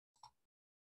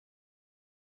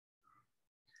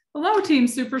Hello, Team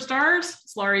Superstars.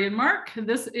 It's Laurie and Mark.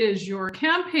 This is your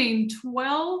Campaign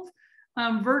 12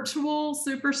 virtual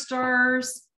Superstars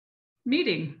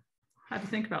meeting. Had to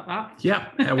think about that. Yeah,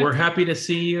 and we're happy to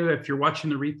see you. If you're watching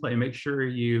the replay, make sure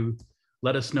you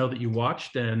let us know that you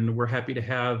watched, and we're happy to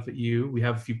have you. We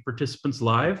have a few participants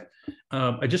live.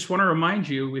 I just want to remind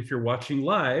you, if you're watching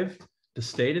live, to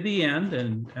stay to the end,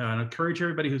 and encourage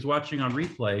everybody who's watching on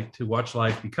replay to watch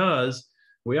live, because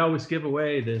we always give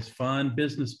away this fun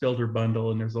business builder bundle,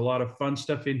 and there's a lot of fun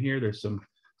stuff in here. There's some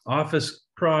office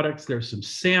products, there's some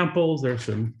samples, there's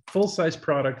some full-size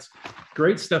products,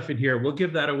 great stuff in here. We'll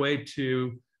give that away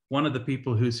to one of the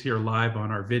people who's here live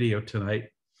on our video tonight.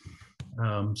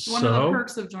 One of the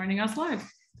perks of joining us live.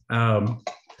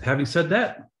 Having said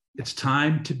that, it's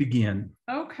time to begin.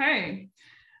 Okay.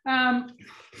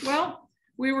 Well,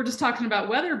 we were just talking about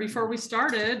weather before we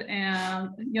started, and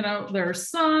there's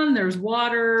sun, there's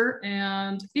water,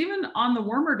 and even on the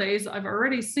warmer days, I've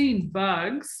already seen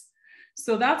bugs.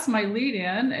 So that's my lead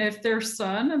in. If there's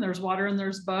sun and there's water and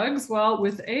there's bugs, well,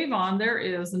 with Avon, there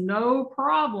is no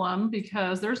problem,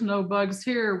 because there's no bugs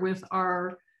here with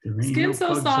our Skin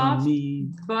So Soft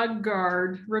Bug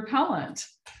Guard repellent.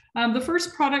 The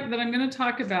first product that I'm going to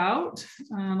talk about,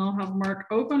 and I'll have Mark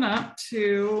open up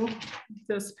to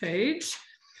this page,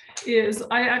 is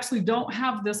I actually don't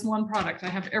have this one product. I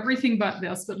have everything but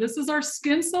this is our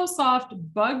Skin So Soft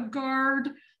Bug Guard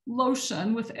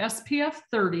lotion with SPF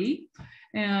 30.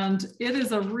 And it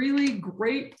is a really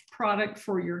great product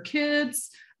for your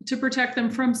kids to protect them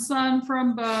from sun,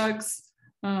 from bugs,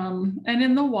 and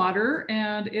in the water.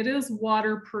 And it is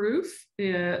waterproof.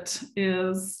 It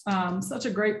is such a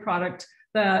great product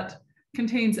that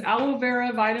contains aloe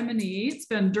vera, vitamin E. It's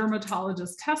been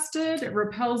dermatologist tested. It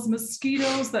repels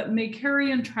mosquitoes that may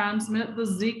carry and transmit the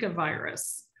Zika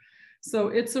virus. So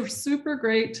it's a super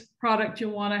great product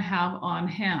you'll want to have on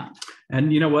hand.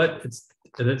 And you know what?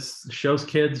 It shows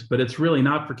kids, but it's really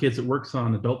not for kids. It works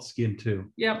on adult skin too.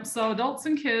 Yep. So adults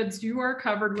and kids, you are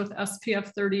covered with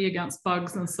SPF 30 against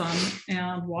bugs and sun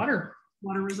and water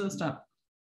resistant.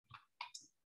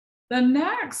 The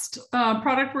next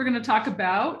product we're going to talk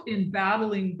about in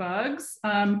battling bugs,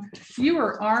 you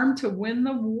are armed to win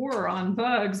the war on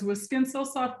bugs with Skin So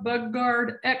Soft Bug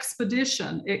Guard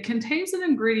Expedition. It contains an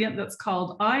ingredient that's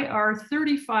called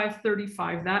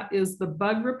IR3535. That is the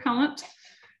bug repellent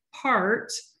part.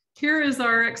 Here is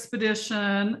our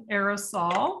Expedition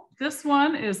aerosol. This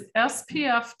one is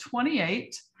SPF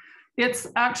 28. It's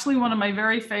actually one of my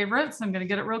very favorites. I'm going to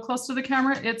get it real close to the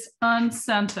camera. It's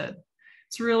unscented.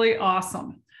 It's really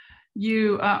awesome.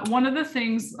 One of the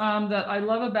things that I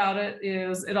love about it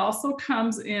is it also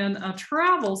comes in a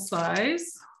travel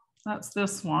size. That's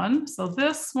this one. So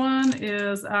this one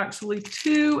is actually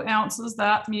 2 ounces.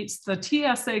 That meets the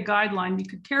TSA guideline. You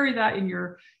could carry that in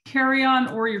your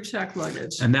carry-on or your check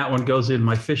luggage. And that one goes in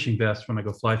my fishing vest when I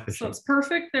go fly fishing. So it's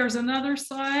perfect. There's another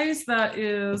size that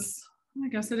is, I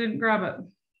guess I didn't grab it,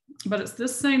 but it's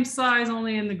this same size,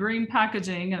 only in the green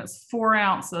packaging, and it's 4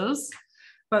 ounces.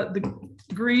 But the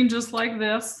green just like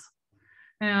this,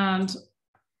 and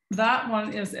that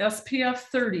one is SPF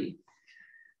 30.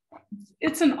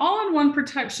 It's an all-in-one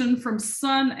protection from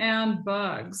sun and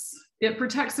bugs. It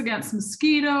protects against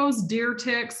mosquitoes, deer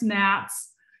ticks, gnats.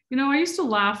 I used to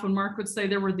laugh when Mark would say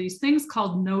there were these things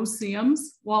called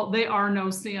no-see-ums. Well, they are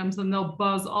no-see-ums, and they'll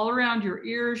buzz all around your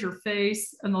ears, your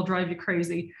face, and they'll drive you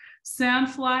crazy.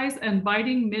 Sandflies and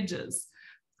biting midges.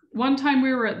 One time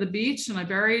we were at the beach and I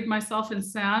buried myself in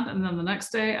sand, and then the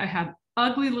next day I had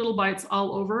ugly little bites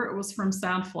all over. It was from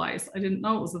sandflies. I didn't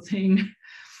know it was a thing.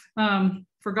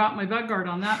 Forgot my bug guard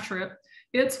on that trip.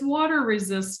 It's water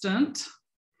resistant.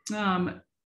 Again,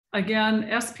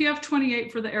 SPF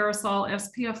 28 for the aerosol,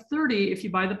 SPF 30 if you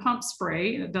buy the pump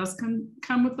spray. It does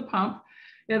come with the pump.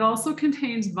 It also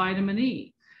contains vitamin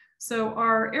E. So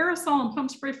our aerosol and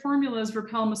pump spray formulas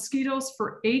repel mosquitoes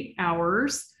for 8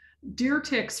 hours, deer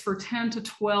ticks for 10 to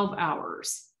 12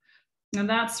 hours. And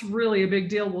that's really a big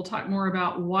deal. We'll talk more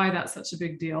about why that's such a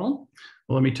big deal.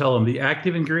 Well, let me tell them the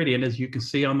active ingredient, as you can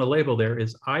see on the label there,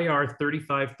 is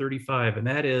IR3535. And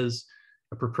that is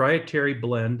a proprietary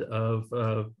blend of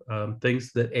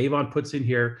things that Avon puts in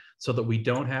here so that we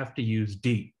don't have to use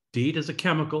DEET. DEET is a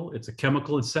chemical. It's a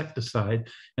chemical insecticide.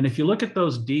 And if you look at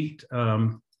those DEET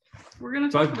we're going to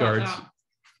talk bug about guards, that.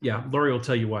 Yeah, Lori will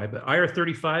tell you why. But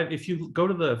IR35, if you go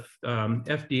to the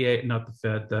FDA, not the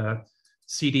Fed, the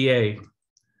CDA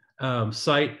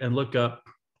site and look up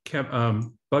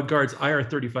Bug Guard's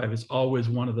IR35 is always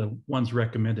one of the ones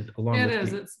recommended along with It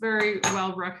is. It's very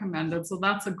well recommended. So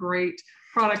that's a great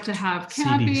product to have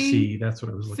camping, CDC, that's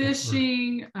what I was looking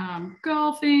fishing,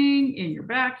 golfing, in your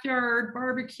backyard,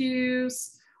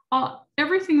 barbecues,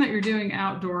 everything that you're doing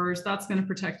outdoors, that's going to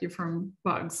protect you from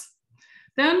bugs.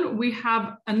 Then we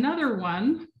have another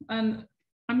one, and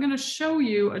I'm going to show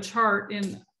you a chart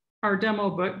in our demo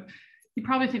book. You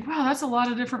probably think, wow, that's a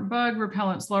lot of different bug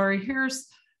repellents, Laurie. Here's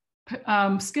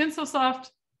Skin So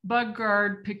Soft Bug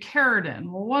Guard Picaridin.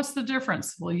 Well, what's the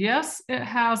difference? Well, yes, it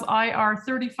has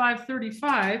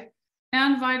IR3535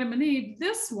 and vitamin E.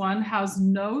 This one has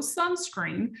no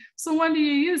sunscreen. So when do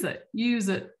you use it? You use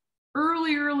it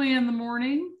early in the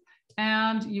morning,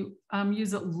 and you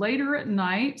use it later at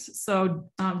night. So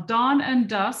dawn and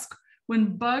dusk,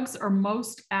 when bugs are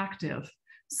most active.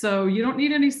 So you don't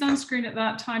need any sunscreen at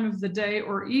that time of the day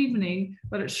or evening,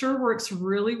 but it sure works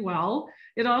really well.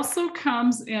 It also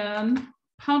comes in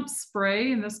pump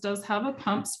spray, and this does have a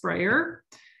pump sprayer.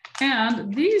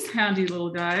 And these handy little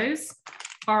guys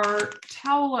are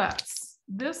towelettes.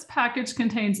 This package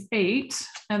contains 8,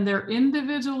 and they're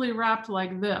individually wrapped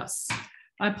like this.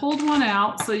 I pulled one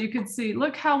out so you could see,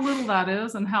 look how little that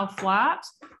is and how flat.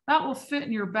 That will fit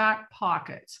in your back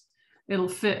pocket. It'll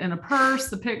fit in a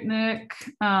purse, a picnic,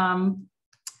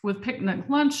 with picnic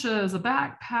lunches, a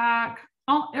backpack,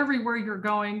 everywhere you're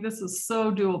going. This is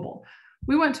so doable.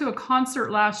 We went to a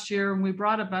concert last year and we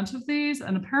brought a bunch of these,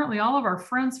 and apparently all of our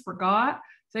friends forgot.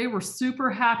 They were super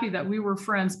happy that we were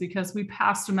friends because we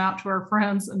passed them out to our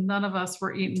friends, and none of us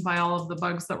were eaten by all of the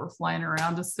bugs that were flying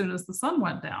around as soon as the sun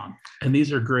went down. And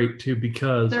these are great too,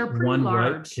 because one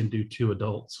large. wipe can do 2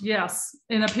 adults. Yes,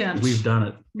 in a pinch. We've done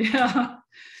it. Yeah.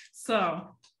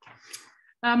 So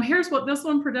here's what this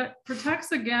one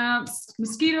protects against: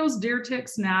 mosquitoes, deer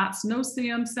ticks, gnats,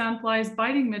 no-see-um, sandflies,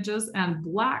 biting midges, and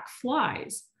black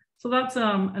flies. So that's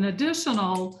an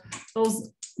additional, those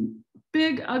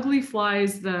big ugly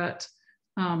flies that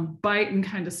bite and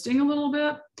kind of sting a little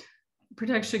bit,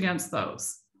 protects you against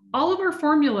those. All of our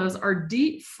formulas are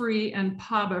DEET-free and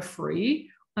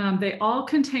PABA-free. They all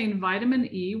contain vitamin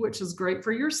E, which is great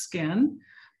for your skin.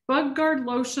 Bug Guard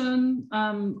lotion,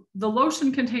 the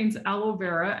lotion contains aloe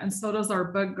vera, and so does our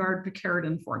Bug Guard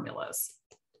Picaridin formulas.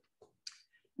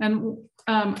 And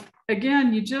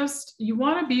again, you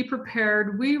want to be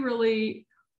prepared. We really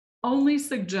only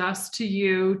suggest to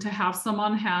you to have some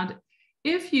on hand.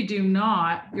 If you do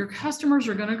not, your customers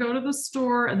are going to go to the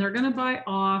store and they're going to buy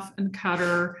Off and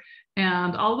Cutter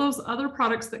and all those other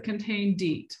products that contain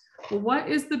DEET. Well, what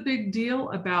is the big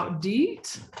deal about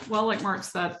DEET? Well, like Mark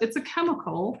said, it's a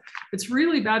chemical. It's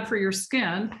really bad for your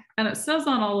skin. And it says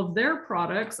on all of their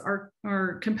products,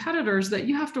 our competitors, that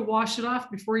you have to wash it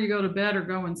off before you go to bed or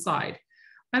go inside.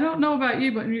 I don't know about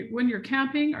you, but when you're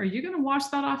camping, are you going to wash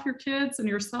that off your kids and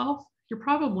yourself? You're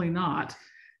probably not.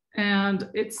 And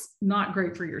it's not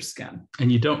great for your skin.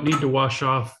 And you don't need to wash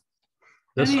off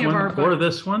this one or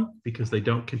this one because they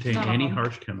don't contain any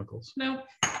harsh chemicals. No.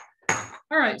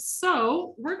 All right,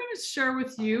 so we're going to share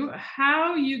with you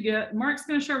how you get, Mark's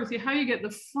going to share with you how you get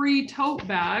the free tote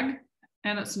bag.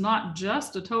 And it's not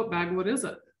just a tote bag. What is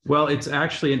it? Well, it's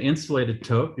actually an insulated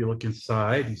tote. If you look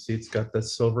inside, you see it's got the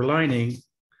silver lining.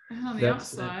 And on the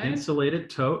That's outside, an insulated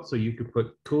tote, so you could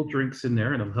put cool drinks in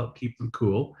there and it'll help keep them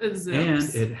cool. it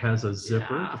zips. And it has a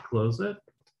zipper to close it.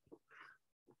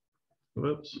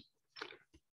 Whoops.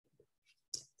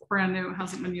 Brand new, it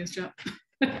hasn't been used yet.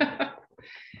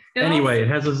 Anyway, it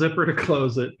has a zipper to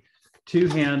close it, 2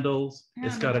 handles.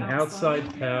 It's got an outside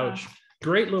pouch. Yeah.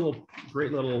 Great little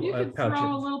You can pouch.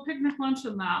 throw a little picnic lunch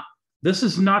in that. This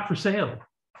is not for sale.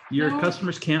 Your No.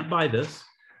 customers can't buy this,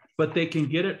 but they can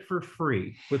get it for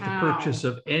free with the purchase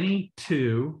of any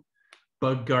 2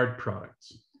 Bug Guard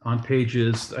products on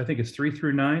pages, I think it's 3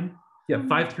 through 9. Yeah,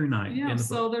 5 through 9. Yeah,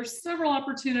 so there's several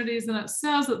opportunities, and it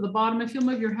says at the bottom, if you'll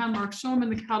move your hand, Mark, show them in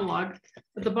the catalog.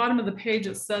 At the bottom of the page,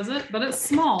 it says it, but it's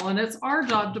small, and it's our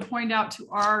job to point out to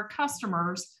our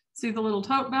customers, see the little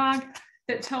tote bag?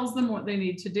 It tells them what they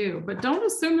need to do, but don't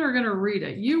assume they're going to read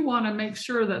it. You want to make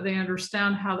sure that they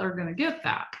understand how they're going to get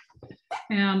that.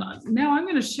 And now I'm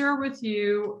going to share with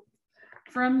you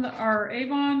from our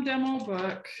Avon demo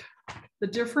book, the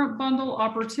different bundle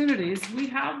opportunities. We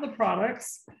have the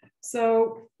products.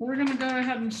 So we're going to go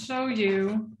ahead and show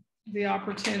you the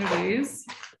opportunities.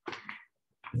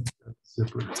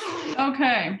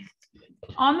 Okay.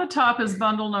 On the top is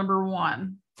bundle number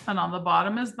 1, and on the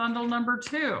bottom is bundle number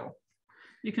 2.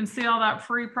 You can see all that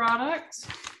free product.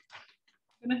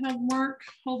 I'm going to have Mark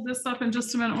hold this up in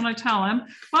just a minute when I tell him.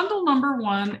 Bundle number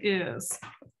 1 is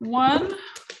 1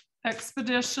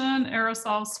 Expedition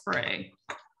aerosol spray,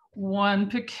 1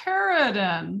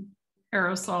 picaridin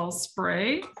aerosol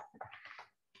spray.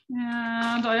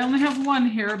 And I only have one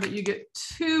here, but you get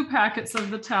 2 packets of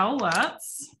the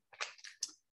towelettes.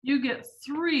 You get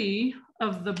 3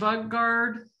 of the Bug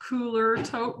Guard cooler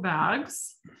tote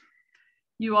bags.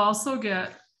 You also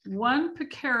get 1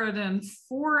 picaridin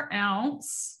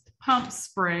 4-ounce pump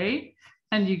spray,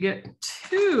 and you get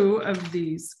 2 of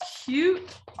these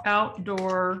cute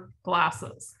outdoor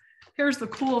glasses. Here's the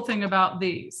cool thing about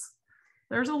these.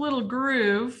 There's a little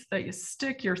groove that you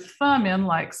stick your thumb in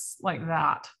like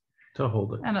that. To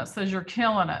hold it. And it says you're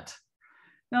killing it.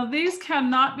 Now these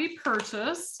cannot be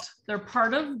purchased. They're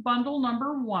part of bundle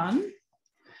number 1.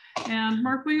 And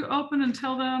Mark, will you open and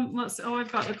tell them,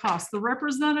 I've got the cost. The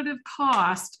representative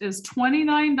cost is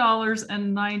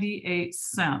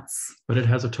 $29.98. But it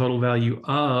has a total value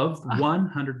of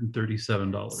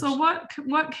 $137. So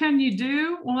what can you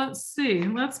do? Well, let's see.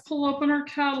 Let's pull open our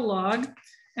catalog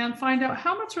and find out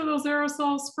how much are those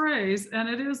aerosol sprays. And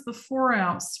it is the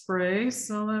 4-ounce spray.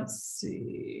 So let's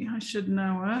see. I should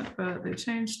know it, but they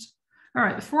changed. All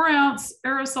right, the 4-ounce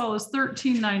aerosol is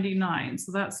 $13.99.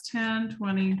 So that's $10,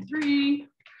 $23,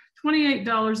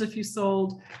 $28 if you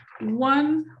sold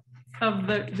 1 of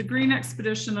the Green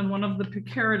Expedition and 1 of the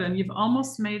picaridin. You've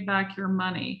almost made back your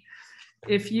money.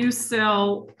 If you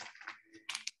sell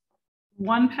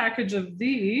 1 package of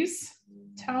these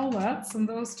towelettes, and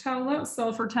those towelettes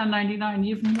sell for $10.99,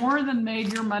 you've more than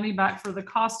made your money back for the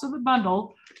cost of the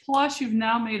bundle. Plus, you've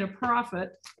now made a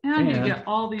profit, and you get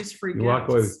all these free gifts. You walk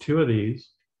away with 2 of these.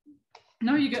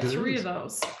 No, you get 3 of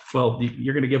those. Well,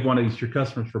 you're going to give 1 of these to your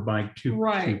customers for buying 2.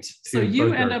 Right. So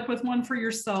you end up with 1 for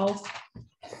yourself.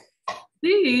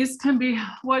 These can be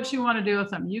what you want to do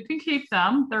with them. You can keep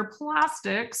them. They're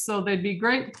plastic, so they'd be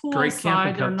great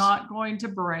poolside. They're not going to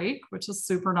break, which is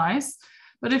super nice.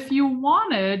 But if you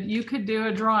wanted, you could do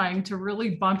a drawing to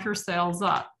really bump your sales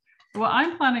up. What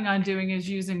I'm planning on doing is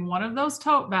using 1 of those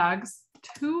tote bags,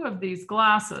 2 of these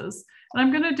glasses, and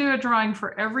I'm going to do a drawing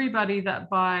for everybody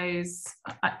that buys,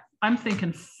 I'm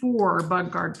thinking 4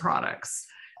 Bug Guard products,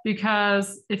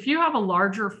 because if you have a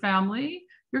larger family,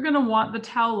 you're going to want the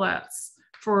towelettes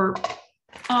for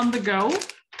on the go.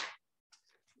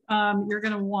 You're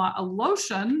going to want a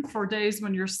lotion for days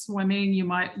when you're swimming.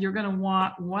 You're going to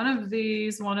want 1 of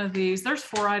these, 1 of these. There's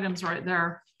 4 items right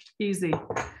there. Easy.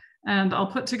 And I'll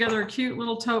put together a cute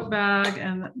little tote bag,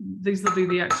 and these will be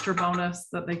the extra bonus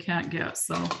that they can't get.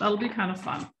 So that'll be kind of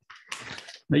fun.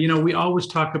 Now, you know, we always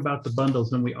talk about the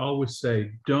bundles, and we always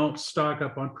say, don't stock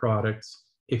up on products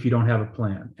if you don't have a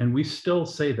plan. And we still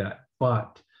say that,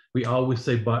 but we always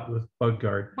say but with Bug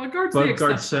Guard. Bug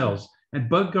Guard sells. And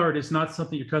Bug Guard is not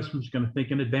something your customers are going to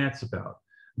think in advance about.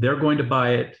 They're going to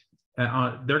buy it.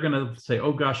 They're going to say,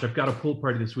 oh gosh, I've got a pool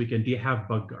party this weekend. Do you have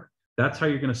Bug Guard? That's how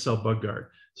you're going to sell Bug Guard.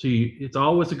 So it's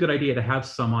always a good idea to have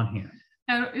some on hand.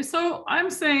 And so I'm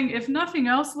saying, if nothing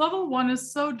else, level 1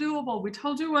 is so doable. We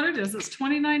told you what it is. It's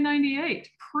 $29.98.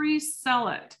 Pre-sell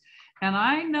it. And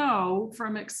I know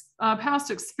from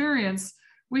past experience,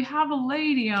 we have a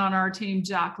lady on our team,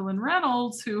 Jacqueline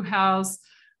Reynolds, who has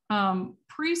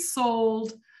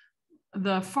pre-sold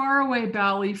the Faraway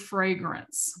Valley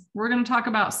fragrance. We're going to talk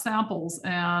about samples,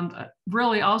 and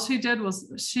really all she did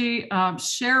was she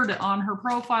shared it on her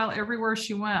profile everywhere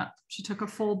she went. She took a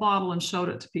full bottle and showed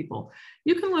it to people.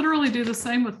 You can literally do the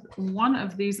same with 1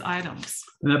 of these items.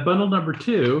 And that bundle number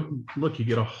 2, look, you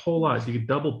get a whole lot. You can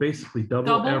basically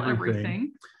double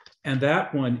everything. And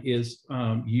that one is,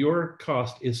 your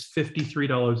cost is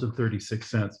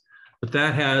 $53.36. But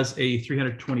that has a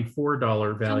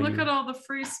 $324 value. And look at all the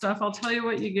free stuff. I'll tell you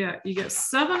what you get. You get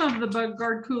 7 of the Bug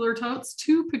Guard cooler totes,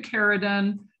 2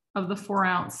 picaridin of the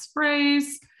 4-ounce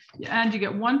sprays, and you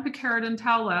get 1 picaridin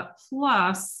towelette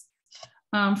plus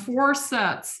 4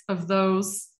 sets of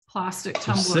those plastic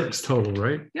tumblers. 6 total,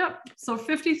 right? Yep. So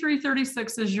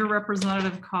 $53.36 is your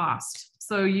representative cost.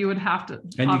 So you would have to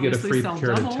and you get a free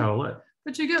picaridin towelette.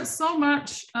 But you get so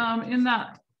much in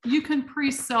that. You can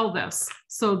pre-sell this.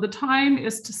 So the time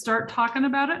is to start talking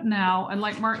about it now. And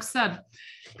like Mark said,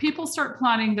 people start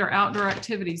planning their outdoor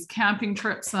activities, camping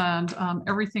trips and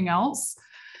everything else.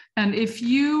 And if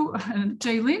you, and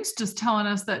Jaylene's just telling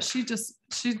us that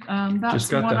that's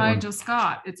the one I just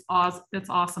got. It's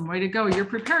awesome. Way to go. You're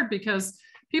prepared, because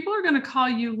people are going to call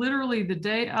you literally the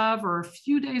day of or a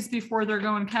few days before they're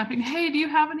going camping. Hey, do you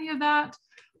have any of that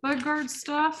Bug Guard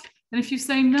stuff? And if you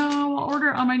say, no, I'll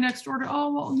order on my next order.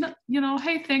 Oh, well, no, you know,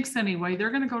 hey, thanks anyway. They're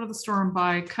going to go to the store and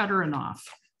buy Cutter and Off.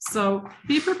 So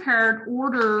be prepared,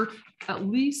 order at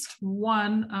least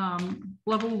 1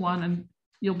 level 1 and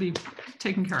you'll be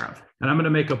taken care of. And I'm going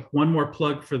to make one more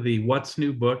plug for the What's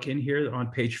New book. In here on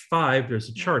page 5, there's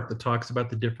a chart that talks about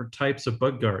the different types of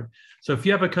bug guard. So if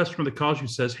you have a customer that calls you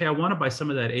and says, hey, I want to buy some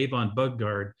of that Avon bug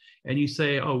guard, and you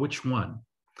say, oh, which one?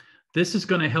 This is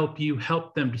going to help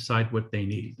them decide what they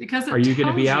need. Because are you going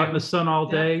to be out in the sun all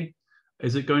day?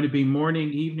 Is it going to be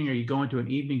morning, evening? Are you going to an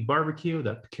evening barbecue?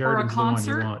 That Campagin is the one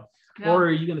you want. Yeah. Or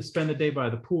are you going to spend the day by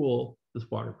the pool? This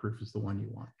waterproof is the one you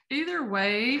want. Either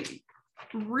way,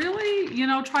 really,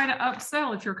 try to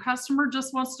upsell. If your customer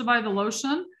just wants to buy the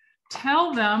lotion,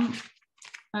 tell them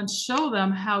and show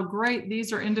them how great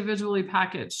these are individually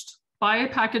packaged. Buy a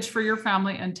package for your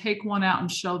family and take one out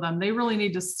and show them. They really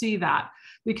need to see that,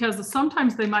 because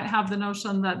sometimes they might have the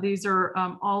notion that these are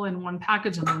all in one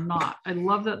package, and they're not. I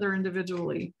love that they're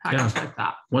individually packaged like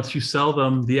that. Once you sell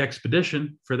them the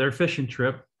expedition for their fishing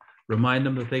trip, remind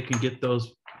them that they can get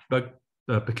those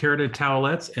picareted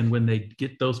towelettes, and when they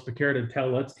get those picareted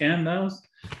towelettes and those,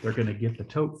 they're going to get the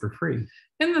tote for free.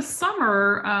 In the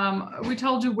summer, we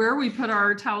told you where we put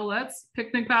our towelettes: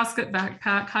 picnic basket,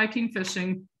 backpack, hiking,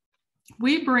 fishing.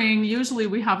 Usually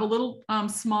we have a little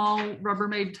small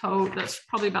Rubbermaid tote that's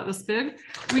probably about this big.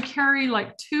 We carry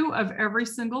like 2 of every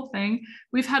single thing.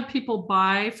 We've had people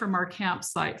buy from our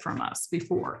campsite from us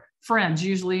before, friends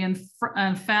usually,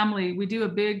 and family. We do a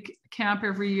big camp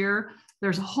every year.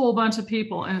 There's a whole bunch of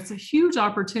people, and it's a huge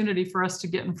opportunity for us to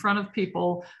get in front of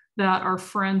people that are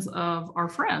friends of our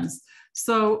friends.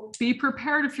 So be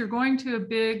prepared if you're going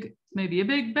to maybe a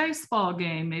big baseball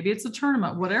game, maybe it's a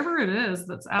tournament, whatever it is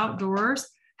that's outdoors,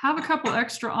 have a couple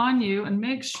extra on you, and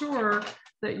make sure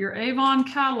that your Avon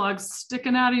catalog's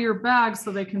sticking out of your bag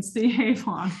so they can see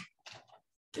Avon.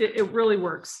 It really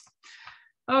works.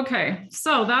 Okay,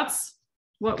 so that's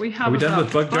what we have. Are we done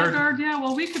with bug guard? Yeah,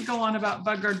 well, we could go on about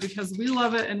bug guard because we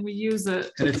love it and we use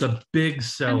it. And it's a big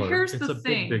seller. And here's the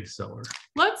thing. Big seller.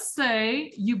 Let's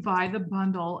say you buy the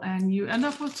bundle and you end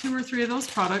up with 2 or 3 of those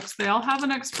products. They all have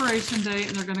an expiration date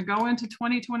and they're going to go into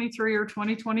 2023 or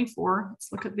 2024.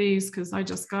 Let's look at these because I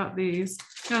just got these.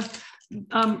 Yeah.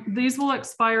 These will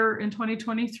expire in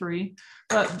 2023,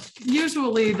 but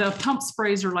usually the pump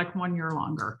sprays are like 1 year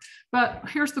longer. But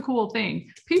here's the cool thing.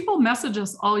 People message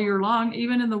us all year long.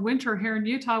 Even in the winter here in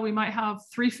Utah, we might have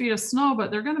 3 feet of snow,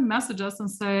 but they're going to message us and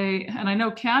say, and I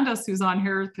know Candace, who's on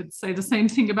here, could say the same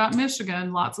thing about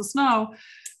Michigan, lots of snow.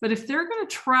 But if they're going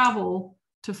to travel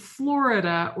to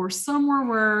Florida or somewhere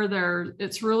where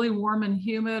it's really warm and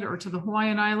humid, or to the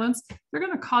Hawaiian Islands, they're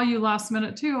going to call you last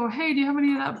minute too. Oh, hey, do you have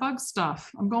any of that bug stuff?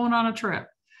 I'm going on a trip.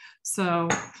 So,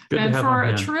 and for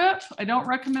a trip, I don't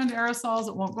recommend aerosols.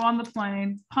 It won't go on the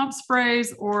plane. Pump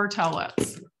sprays or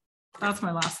towelettes. That's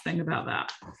my last thing about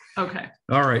that. Okay.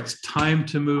 All right. It's time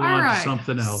to move on to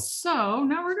something else. So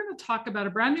now we're going to talk about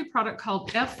a brand new product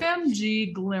called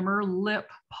FMG Glimmer Lip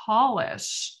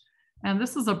Polish. And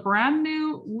this is a brand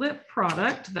new lip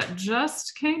product that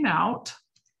just came out.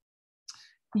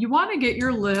 You want to get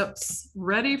your lips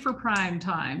ready for prime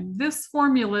time. This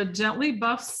formula gently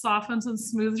buffs, softens, and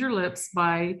smooths your lips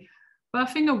by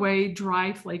buffing away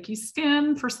dry, flaky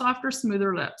skin for softer,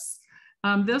 smoother lips.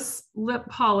 This lip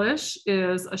polish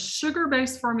is a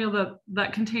sugar-based formula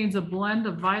that contains a blend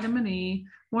of vitamin E,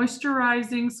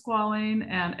 moisturizing squalane,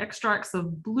 and extracts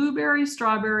of blueberry,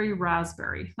 strawberry,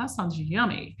 raspberry. That sounds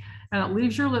yummy. And it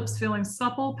leaves your lips feeling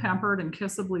supple, pampered, and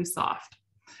kissably soft.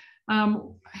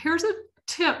 Here's a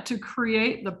tip to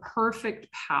create the perfect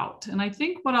pout. And I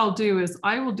think what I'll do is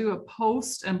I will do a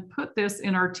post and put this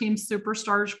in our Team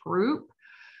Superstars group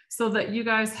so that you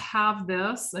guys have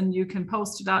this and you can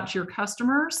post it out to your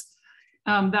customers.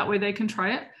 That way they can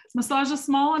try it. Massage a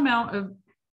small amount of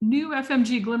new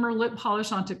FMG Glimmer Lip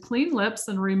Polish onto clean lips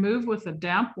and remove with a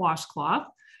damp washcloth.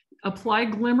 Apply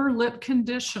Glimmer Lip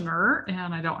Conditioner,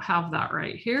 and I don't have that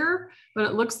right here,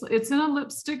 but it's in a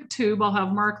lipstick tube. I'll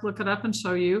have Mark look it up and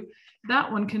show you.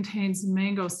 That one contains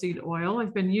mango seed oil.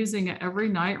 I've been using it every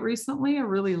night recently. I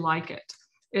really like it.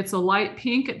 It's a light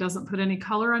pink. It doesn't put any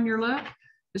color on your lip.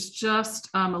 It's just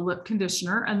a lip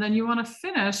conditioner. And then you want to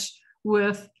finish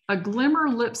with a glimmer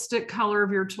lipstick color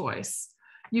of your choice.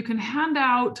 You can hand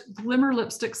out glimmer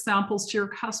lipstick samples to your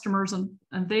customers and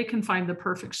they can find the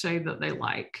perfect shade that they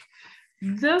like.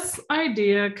 This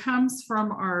idea comes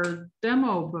from our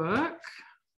demo book.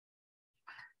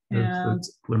 And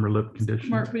glimmer lip conditioner.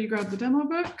 Mark, will you grab the demo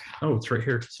book? Oh, it's right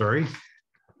here. Sorry.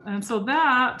 And so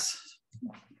that,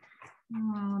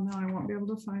 oh, no, I won't be able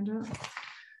to find it.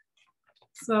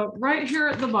 So right here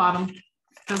at the bottom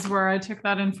is where I took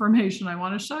that information. I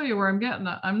want to show you where I'm getting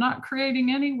it. I'm not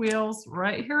creating any wheels.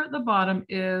 Right here at the bottom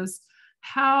is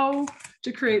how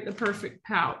to create the perfect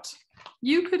pout.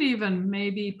 You could even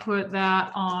maybe put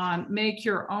that on, make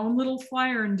your own little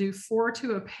flyer and do 4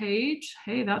 to a page.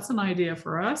 Hey, that's an idea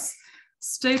for us.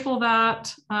 Staple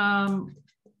that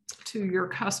to your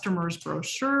customer's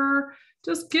brochure.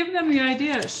 Just give them the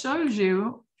idea. It shows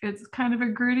you it's kind of a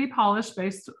gritty polish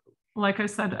based, like I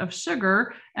said, of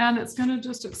sugar, and it's going to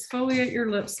just exfoliate your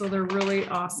lips so they're really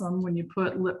awesome when you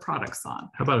put lip products on.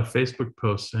 How about a Facebook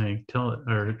post saying, tell it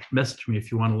or message me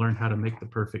if you want to learn how to make the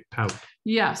perfect pout?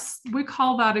 Yes, we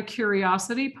call that a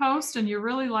curiosity post, and you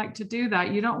really like to do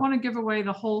that. You don't want to give away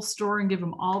the whole store and give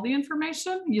them all the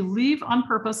information. You leave on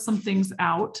purpose some things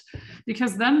out,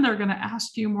 because then they're going to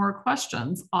ask you more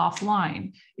questions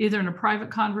offline, either in a private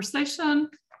conversation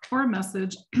or a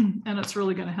message, and it's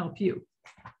really going to help you.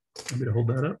 Want me to hold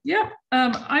that up? Yeah,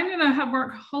 I'm going to have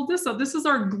Mark hold this up. This is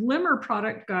our Glimmer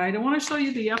product guide. I want to show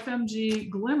you the FMG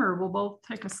Glimmer. We'll both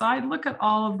take a side look at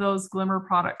all of those Glimmer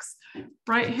products.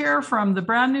 Right here from the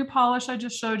brand new polish I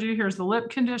just showed you, here's the lip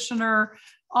conditioner,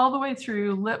 all the way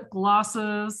through lip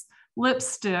glosses,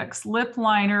 lipsticks, lip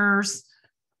liners,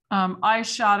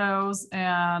 eyeshadows,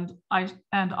 and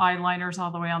eyeliners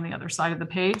all the way on the other side of the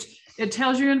page. It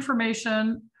tells you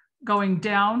information going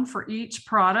down for each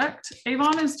product.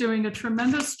 Avon is doing a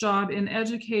tremendous job in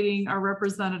educating our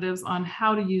representatives on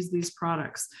how to use these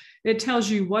products. It tells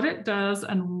you what it does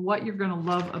and what you're going to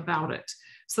love about it.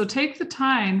 So take the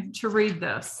time to read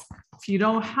this. If you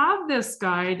don't have this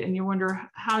guide and you wonder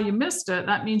how you missed it,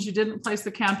 that means you didn't place the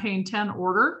campaign 10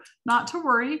 order. Not to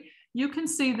worry, you can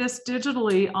see this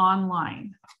digitally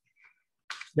online.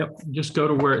 Yep, just go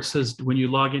to where it says, when you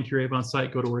log into your Avon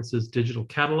site, go to where it says digital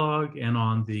catalog, and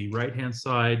on the right-hand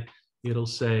side, it'll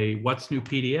say what's new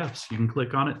PDFs. You can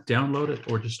click on it, download it,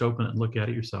 or just open it and look at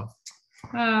it yourself.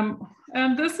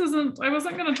 And this isn't, I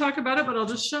wasn't going to talk about it, but I'll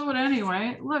just show it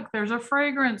anyway. Look, there's a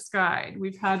fragrance guide.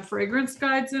 We've had fragrance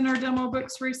guides in our demo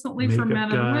books recently for men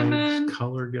Makeup and guides, women.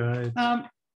 color guides.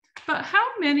 But how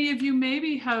many of you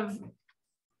maybe have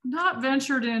not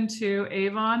ventured into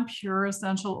Avon Pure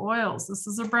Essential Oils? This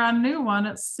is a brand new one.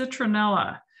 It's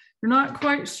citronella. You're not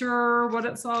quite sure what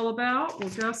it's all about. Well,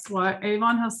 guess what?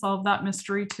 Avon has solved that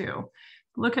mystery too.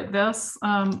 Look at this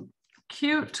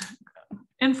cute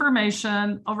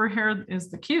information. Over here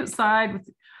is the cute side with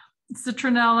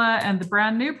citronella and the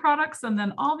brand new products, and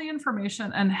then all the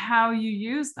information and how you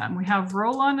use them. We have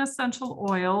roll-on essential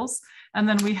oils, and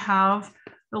then we have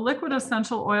the liquid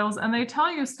essential oils, and they tell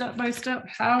you step by step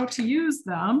how to use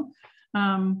them.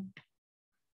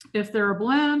 If they're a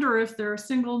blend or if they're a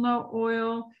single note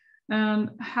oil, and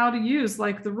how to use,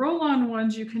 like the roll-on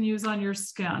ones you can use on your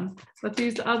skin, but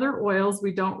these other oils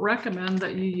we don't recommend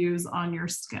that you use on your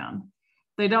skin.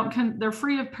 They're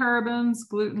free of parabens,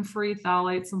 gluten-free,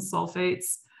 phthalates, and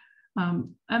sulfates.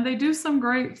 And they do some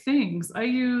great things. I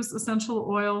use essential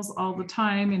oils all the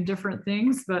time in different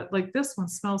things, but like this one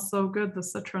smells so good. The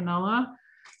citronella,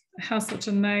 it has such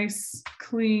a nice,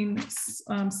 clean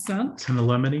scent. And the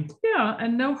lemony? Yeah,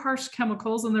 and no harsh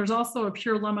chemicals. And there's also a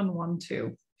pure lemon one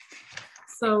too.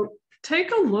 So take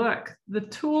a look. The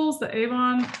tools that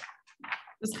Avon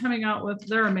is coming out with,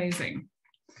 they're amazing.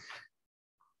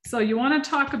 So you want to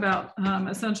talk about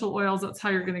essential oils. That's how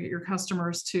you're going to get your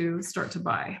customers to start to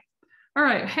buy. All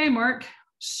right. Hey, Mark,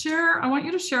 I want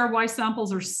you to share why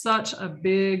samples are such a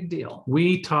big deal.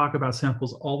 We talk about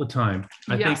samples all the time.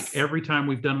 I Yes. think every time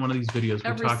we've done one of these videos, we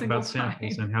Every talk single about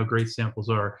samples time. and how great samples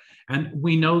are. And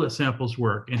we know that samples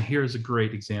work. And here's a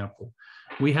great example.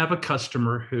 We have a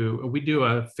customer who, we do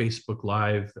a Facebook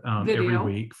Live every Video.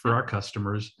 week for our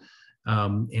customers.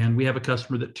 And we have a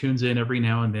customer that tunes in every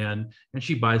now and then, and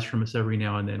she buys from us every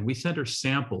now and then. We send her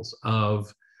samples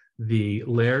of the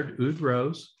Laird Oud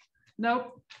Rose.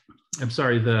 Nope. I'm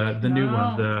sorry, the new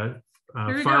one, the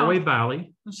Faraway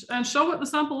Valley. And show what the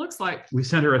sample looks like. We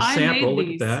sent her a sample. Look at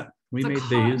these. that. We It's a made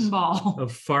cotton these ball.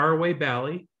 of Faraway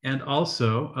Valley and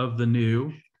also of the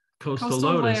new Coastal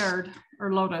Lotus. Laird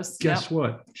or Lotus. Guess Yep.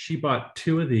 what? She bought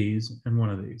 2 of these and 1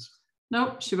 of these.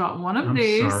 Nope. She bought one of I'm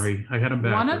these. sorry, I had them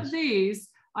backwards. One of these.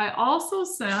 I also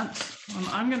sent,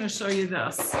 I'm going to show you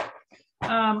this.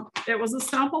 It was a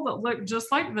sample that looked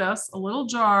just like this, a little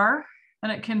jar,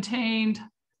 and it contained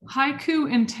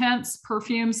Haiku Intense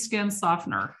Perfume Skin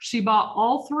Softener. She bought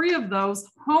all 3 of those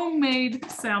homemade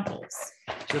samples.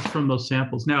 Just from those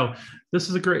samples. Now,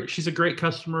 she's a great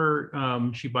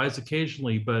customer. She buys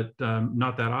occasionally, but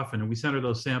not that often. And we sent her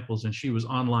those samples and she was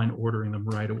online ordering them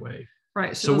right away.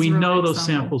 Right. So we know those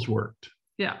samples worked.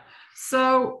 Yeah.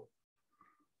 So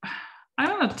I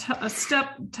want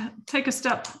to take a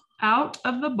step out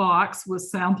of the box with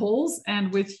samples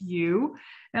and with you.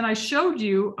 And I showed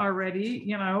you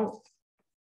already,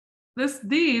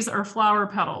 these are flower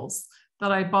petals.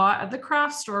 that I bought at the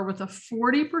craft store with a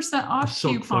 40% off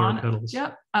Silk flower coupon. petals.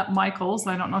 Yep, at Michael's.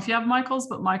 I don't know if you have Michael's,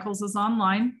 but Michael's is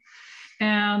online.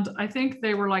 And I think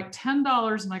they were like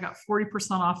 $10 and I got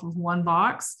 40% off of one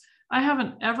box. I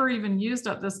haven't ever even used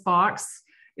up this box.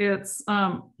 It's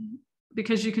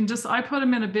because you can just, I put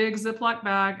them in a big Ziploc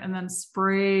bag and then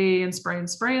spray and spray and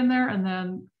spray in there and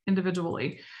then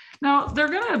individually. Now they're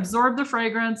going to absorb the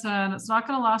fragrance and it's not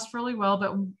going to last really well,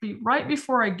 but right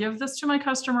before I give this to my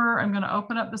customer, I'm going to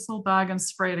open up this little bag and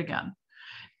spray it again.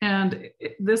 And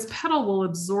this petal will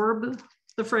absorb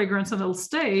the fragrance and it'll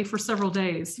stay for several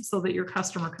days so that your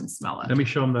customer can smell it. Let me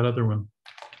show them that other one.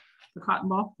 The cotton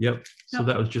ball? Yep. So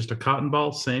that was just a cotton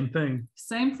ball, same thing.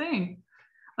 Same thing.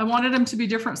 I wanted them to be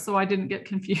different so I didn't get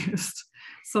confused.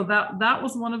 So that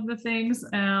was one of the things.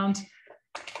 And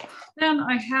then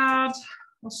I'll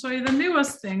show you the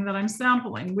newest thing that I'm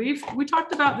sampling. We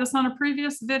talked about this on a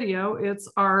previous video.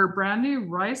 It's our brand new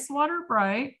Rice Water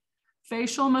Bright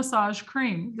Facial Massage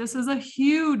Cream. This is a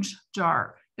huge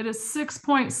jar. It is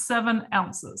 6.7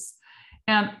 ounces.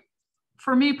 And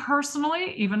for me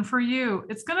personally, even for you,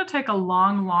 it's going to take a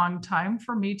long, long time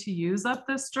for me to use up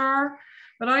this jar.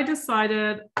 But I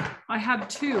decided I had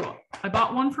two. I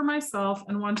bought one for myself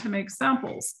and one to make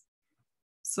samples.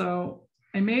 So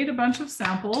I made a bunch of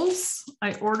samples.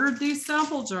 I ordered these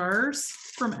sample jars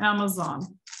from Amazon.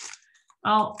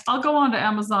 I'll go on to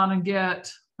Amazon and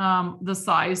get the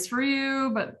size for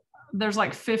you, but there's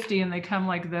like 50 and they come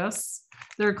like this.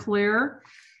 They're clear.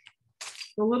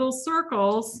 The little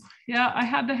circles, yeah, I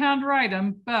had to hand write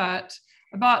them, but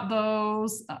I bought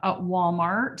those at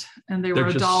Walmart and they were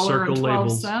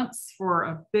 $1.12 for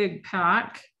a big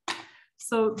pack.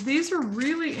 So these are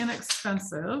really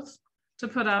inexpensive to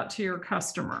put out to your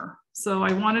customer. So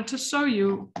I wanted to show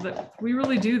you that we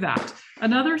really do that.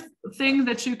 Another thing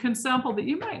that you can sample that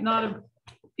you might not have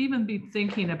even be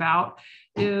thinking about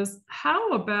is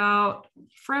how about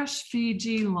fresh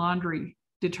Fiji laundry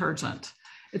detergent?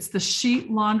 It's the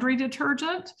sheet laundry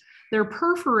detergent. They're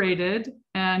perforated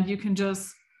and you can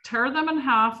just tear them in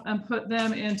half and put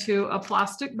them into a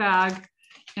plastic bag.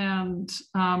 And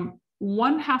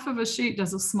 1/2 of a sheet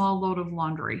does a small load of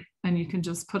laundry. And you can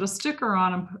just put a sticker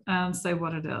on them and say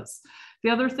what it is. The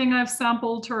other thing I've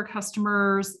sampled to our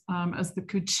customers is the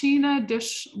Cucina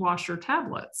dishwasher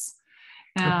tablets.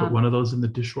 And I put one of those in the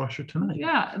dishwasher tonight.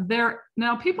 Yeah,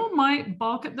 now people might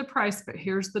balk at the price, but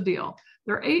here's the deal.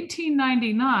 They're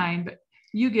 $18.99, but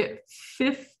you get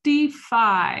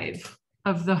 55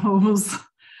 of those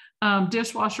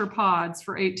dishwasher pods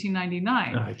for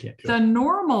 $18.99. No, I can't do The it.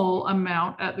 normal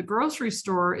amount at the grocery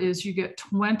store is you get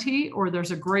 20, or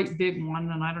there's a great big one,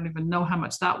 and I don't even know how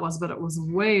much that was, but it was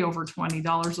way over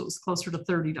 $20. It was closer to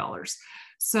 $30.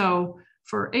 So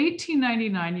for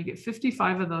 $18.99, you get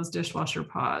 55 of those dishwasher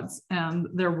pods, and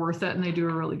they're worth it, and they do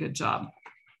a really good job.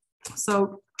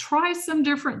 So try some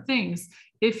different things.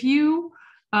 If you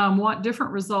want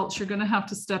different results, you're going to have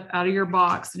to step out of your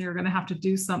box, and you're going to have to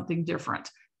do something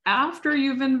different. After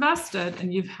you've invested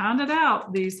and you've handed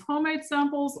out these homemade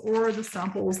samples or the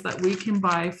samples that we can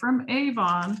buy from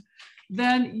Avon,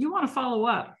 then you want to follow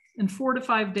up in 4 to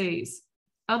 5 days.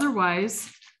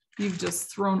 Otherwise, you've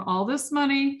just thrown all this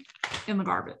money in the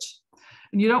garbage.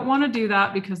 And you don't want to do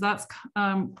that because that's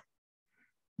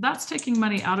taking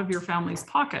money out of your family's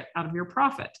pocket, out of your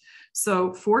profit.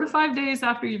 So 4 to 5 days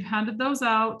after you've handed those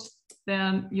out,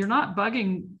 then you're not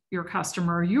bugging your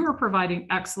customer. You are providing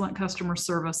excellent customer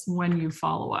service when you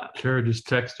follow up. Sure, just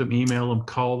text them, email them,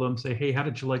 call them, say, hey, how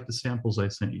did you like the samples I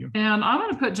sent you? And I'm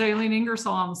going to put Jaylene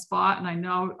Ingersoll on the spot. And I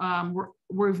know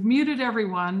we've muted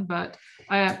everyone, but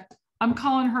I'm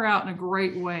calling her out in a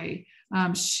great way.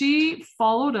 She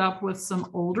followed up with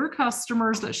some older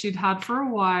customers that she'd had for a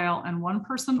while, and one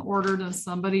person ordered and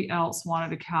somebody else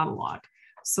wanted a catalog.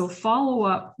 So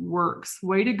follow-up works.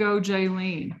 Way to go,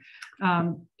 Jaylene.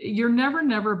 You're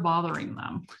never bothering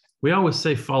them. We always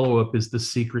say follow-up is the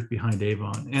secret behind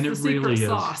Avon, and it really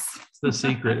is. It's the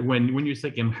secret. When you're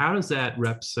thinking, how does that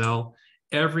rep sell?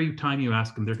 Every time you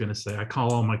ask them, they're going to say, I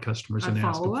call all my customers and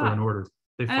ask them for an order.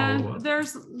 They follow up.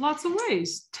 There's lots of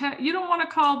ways. You don't want to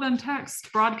call them,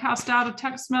 text, broadcast out a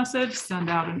text message, send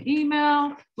out an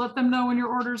email, let them know when your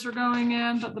orders are going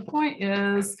in. But the point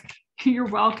is, you're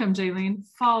welcome, Jaylene.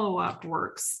 Follow-up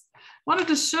works. Wanted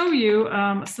to show you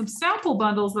some sample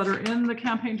bundles that are in the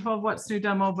Campaign 12 What's New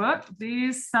demo book.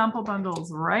 These sample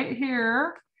bundles right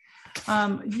here.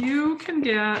 You can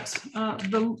get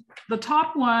the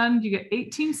top one, you get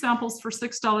 18 samples for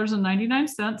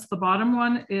 $6.99. The bottom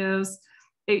one is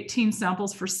 18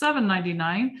 samples for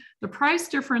 $7.99. The price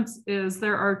difference is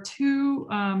there are two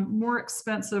more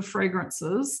expensive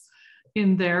fragrances.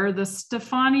 in there. The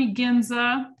Stefani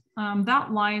Ginza,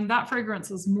 that line, that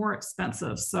fragrance is more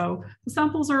expensive. So the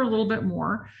samples are a little bit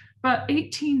more, but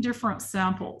 18 different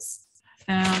samples.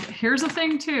 And here's a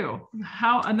thing too,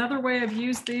 another way I've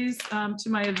used these to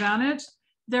my advantage.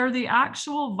 They're the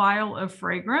actual vial of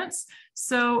fragrance.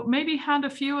 So maybe hand a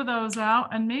few of those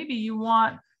out, and maybe you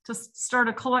want to start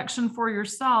a collection for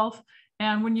yourself.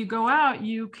 And when you go out,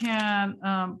 you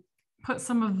can put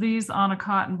some of these on a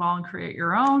cotton ball and create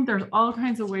your own. There's all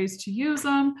kinds of ways to use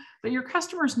them, but your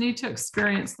customers need to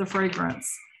experience the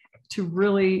fragrance to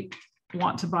really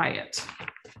want to buy it.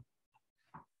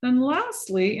 Then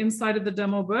lastly, inside of the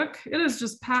demo book, it is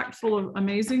just packed full of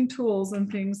amazing tools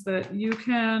and things that you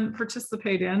can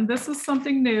participate in. This is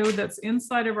something new that's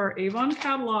inside of our Avon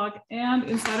catalog and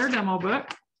inside our demo book.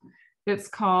 It's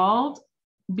called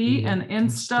Be an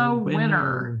Insta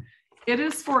Winner. It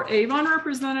is for Avon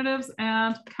representatives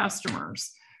and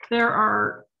customers.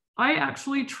 I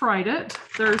actually tried it.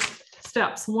 There's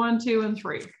steps 1, 2, and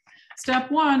 3.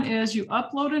 Step 1 is you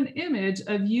upload an image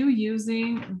of you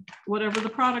using whatever the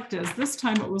product is. This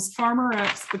time it was Farmer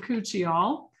X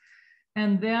Bakuchiol.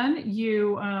 And then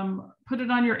you put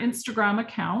it on your Instagram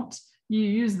account. You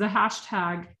use the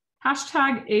hashtag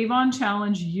Avon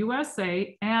Challenge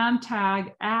USA and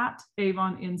tag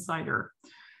 @AvonInsider.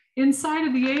 Inside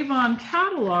of the Avon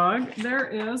catalog, there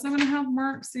is, I'm going to have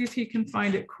Mark see if he can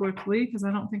find it quickly because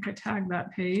I don't think I tagged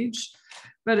that page.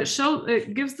 But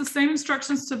it gives the same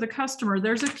instructions to the customer.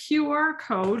 There's a QR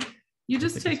code. You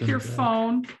just take your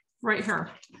phone right here.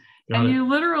 You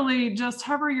literally just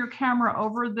hover your camera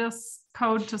over this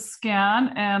code to scan,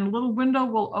 and a little window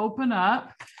will open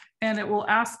up and it will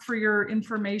ask for your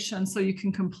information so you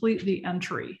can complete the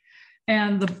entry.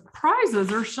 And the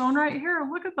prizes are shown right here.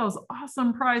 Look at those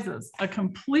awesome prizes. A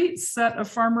complete set of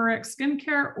Farmer X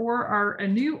skincare or a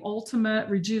new Ultimate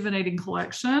Rejuvenating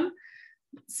Collection.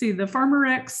 See, the Farmer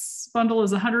X bundle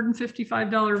is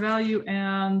 $155 value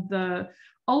and the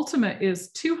Ultimate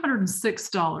is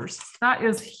 $206. That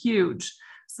is huge.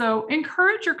 So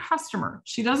encourage your customer.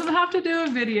 She doesn't have to do a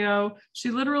video. She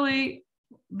literally,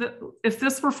 if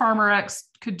this were Farmer X,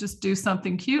 could just do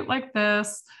something cute like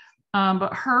this,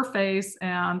 but her face,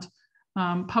 and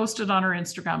post it on her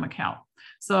Instagram account.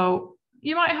 So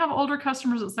you might have older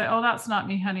customers that say, oh, that's not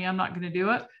me, honey, I'm not going to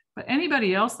do it. But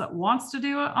anybody else that wants to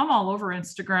do it, I'm all over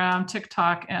Instagram,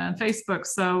 TikTok, and Facebook.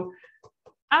 So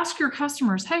ask your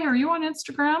customers, hey, are you on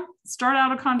Instagram? Start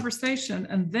out a conversation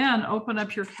and then open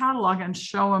up your catalog and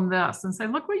show them this and say,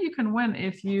 look what you can win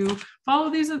if you follow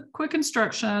these quick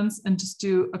instructions and just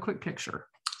do a quick picture.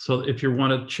 So if you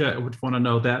want to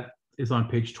know, that is on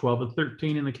page 12 and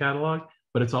 13 in the catalog,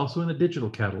 but it's also in the digital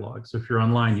catalog. So if you're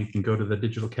online, you can go to the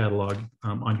digital catalog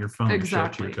on your phone. Exactly. And show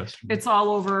it to your customers. It's all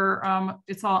over.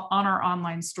 It's all on our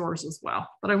online stores as well.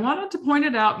 But I wanted to point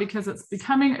it out because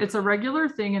it's a regular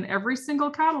thing in every single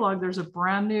catalog. There's a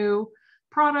brand new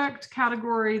product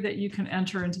category that you can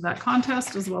enter into that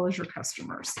contest as well as your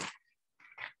customers.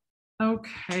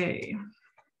 Okay.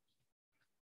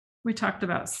 We talked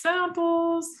about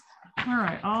samples. All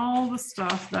right, all the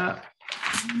stuff that,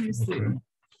 let me see.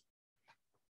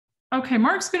 Okay,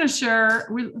 Mark's going to share.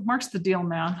 Mark's the deal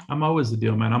man. I'm always the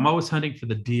deal man. I'm always hunting for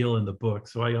the deal in the book.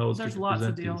 So I always There's lots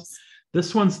of deals.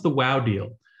 This one's the wow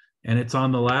deal. And it's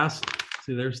on the last,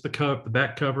 see, there's the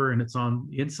back cover, and it's on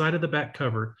the inside of the back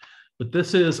cover. But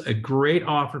this is a great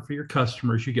offer for your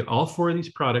customers. You get all 4 of these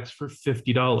products for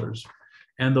 $50.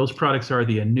 And those products are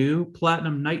the Anew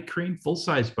Platinum Night Cream, full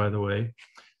size, by the way.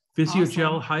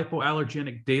 Physiogel awesome.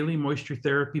 Hypoallergenic Daily Moisture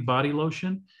Therapy Body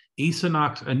Lotion.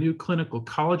 Esonox, a new clinical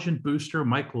collagen booster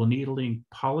microneedling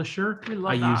polisher.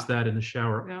 I use that in the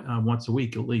shower once a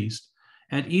week at least.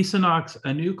 And Esonox,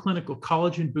 a new clinical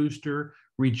collagen booster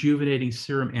rejuvenating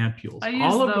serum ampules. I use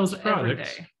all of those products every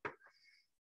day.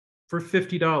 For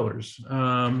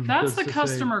 $50. That's the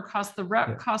customer cost. The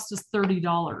rep cost is $30.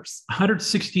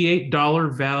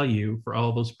 $168 value for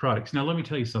all those products. Now, let me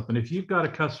tell you something. If you've got a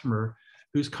customer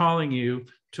who's calling you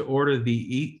to order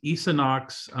the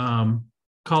Esonox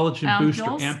collagen booster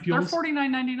ampules, they're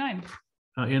 $49.99.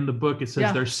 In the book, it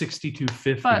says they're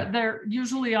 $62.50. But they're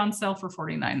usually on sale for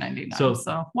 $49.99.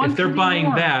 So if they're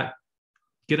buying that,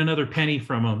 get another penny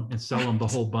from them and sell them the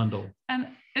whole bundle. And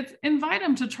invite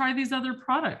them to try these other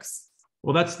products.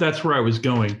 Well, that's where I was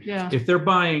going. Yeah. If they're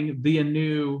buying the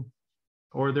Anew,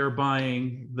 or they're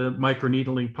buying the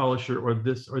microneedling polisher, or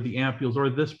the ampules, or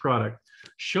this product,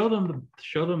 show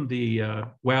them the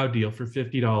wow deal for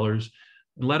 $50.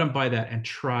 And let them buy that and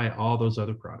try all those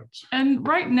other products. And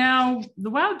right now, the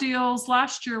wow deals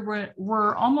last year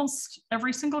were almost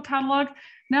every single catalog.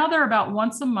 Now they're about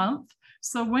once a month.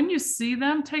 So when you see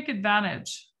them, take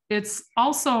advantage. it's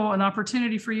also an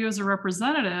opportunity for you as a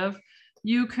representative.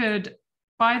 You could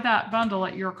buy that bundle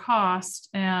at your cost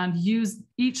and use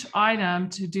each item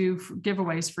to do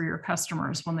giveaways for your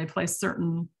customers when they place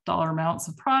certain dollar amounts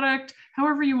of product,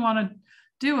 however you want to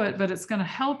do it, but it's going to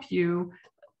help you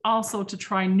also to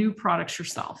try new products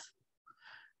yourself.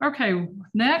 Okay,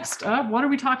 next up, what are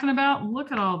we talking about?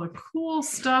 Look at all the cool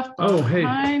stuff. Oh,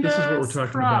 hey, this is what we're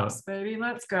talking Props, about. baby,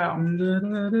 let's go.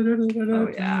 Oh,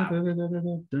 yeah.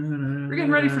 We're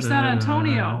getting ready for San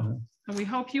Antonio, and we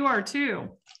hope you are too.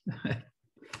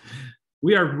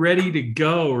 We are ready to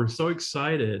go. We're so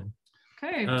excited.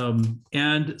 Okay.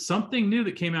 And something new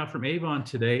that came out from Avon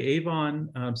today.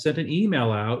 Avon sent an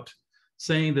email out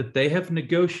saying that they have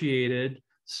negotiated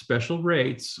special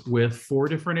rates with 4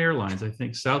 different airlines. I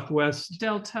think Southwest,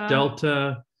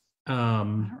 Delta. I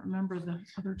don't remember the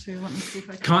other 2. Let me see if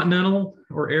I can. Continental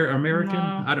or Air American.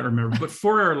 No. I don't remember, but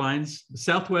 4 airlines,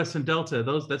 Southwest and Delta.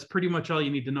 That's pretty much all you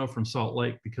need to know from Salt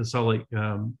Lake, because Salt Lake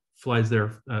flies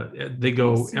there. They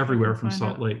go everywhere from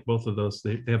Salt Lake. Both of those,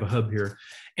 they have a hub here.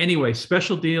 Anyway,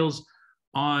 special deals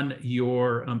on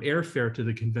your airfare to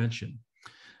the convention.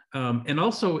 And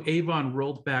also Avon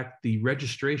rolled back the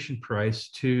registration price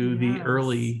to the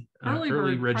early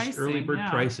bird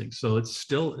pricing. So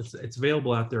it's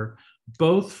available out there,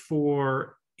 both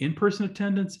for in-person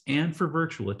attendance and for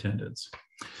virtual attendance.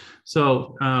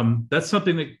 So that's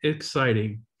something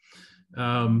exciting.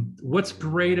 What's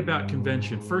great about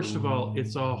convention? First of all,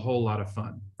 it's a whole lot of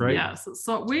fun, right? Yes.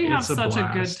 So we have such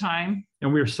a good time.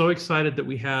 And we're so excited that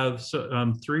we have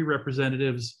 3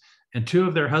 representatives and 2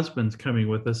 of their husbands coming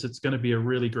with us. It's going to be a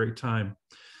really great time.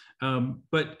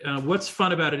 But what's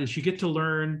fun about it is you get to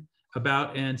learn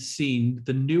about and see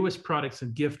the newest products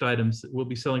and gift items that we'll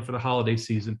be selling for the holiday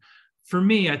season. For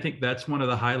me, I think that's one of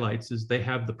the highlights, is they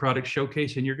have the product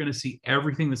showcase, and you're going to see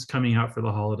everything that's coming out for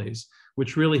the holidays,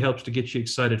 which really helps to get you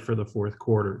excited for the 4th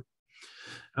quarter.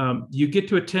 You get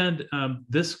to attend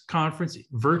this conference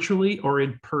virtually or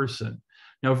in person.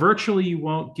 Now, virtually, you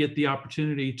won't get the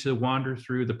opportunity to wander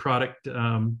through the product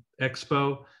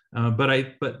expo,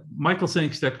 but Michael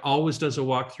Sinigsteck always does a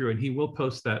walkthrough, and he will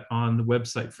post that on the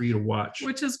website for you to watch.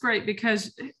 Which is great,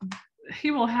 because he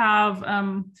will have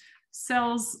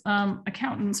sales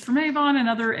accountants from Avon and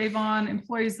other Avon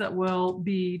employees that will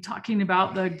be talking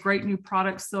about the great new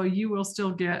products. So you will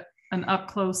still get an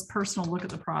up-close personal look at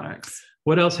the products.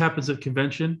 What else happens at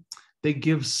convention? They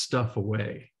give stuff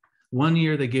away. One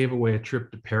year they gave away a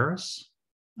trip to Paris.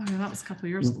 Oh, yeah, that was a couple of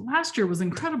years. Last year was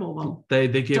incredible, though. They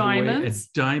gave away a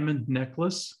diamond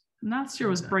necklace. Last year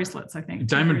was bracelets, I think.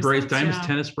 Diamond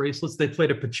tennis bracelets. They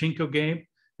played a pachinko game,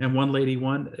 and one lady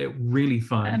won. It really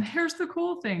fun. And here's the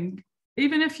cool thing.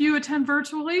 Even if you attend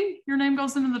virtually, your name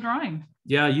goes into the drawing.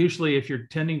 Yeah, usually if you're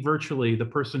attending virtually, the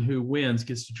person who wins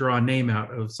gets to draw a name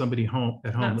out of somebody at home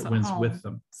that wins with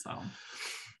them. So,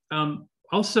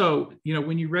 also,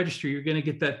 when you register, you're going to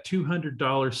get that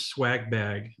 $200 swag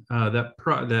bag.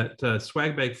 That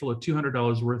swag bag full of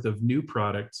 $200 worth of new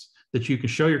products that you can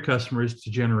show your customers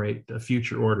to generate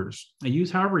future orders. And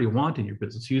use however you want in your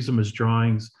business. Use them as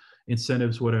drawings,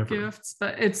 incentives, whatever. Gifts,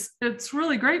 but it's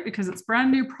really great because it's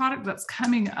brand new product that's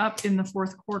coming up in the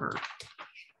 4th quarter.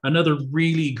 Another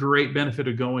really great benefit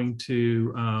of going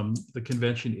to the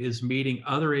convention is meeting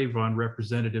other Avon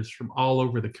representatives from all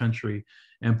over the country.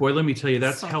 And boy, let me tell you,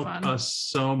 that's helped us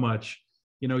so much.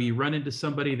 You run into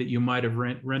somebody that you might have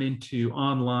run into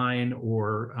online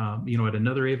or, at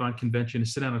another Avon convention, and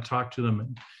sit down and talk to them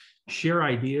and share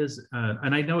ideas.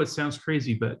 And I know it sounds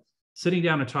crazy, but sitting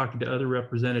down and talking to other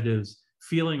representatives,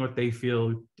 feeling what they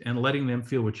feel and letting them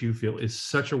feel what you feel is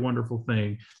such a wonderful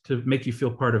thing to make you feel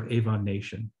part of Avon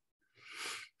Nation.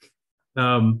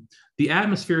 The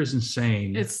atmosphere is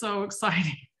insane. It's so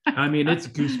exciting. I mean, it's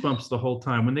goosebumps the whole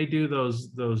time. When they do those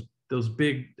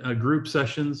big group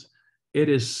sessions, it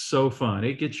is so fun.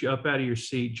 It gets you up out of your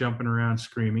seat, jumping around,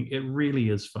 screaming. It really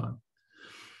is fun.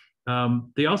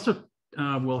 They also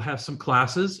will have some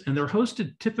classes, and they're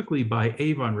hosted typically by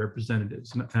Avon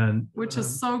representatives. Which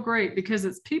is so great, because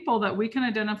it's people that we can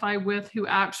identify with who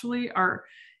actually are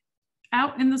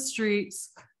out in the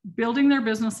streets, building their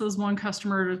businesses one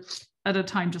customer at a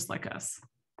time, just like us.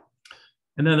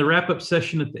 And then the wrap-up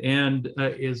session at the end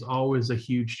is always a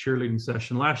huge cheerleading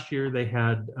session. Last year they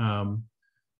had,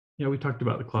 we talked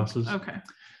about the classes. Okay.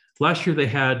 Last year they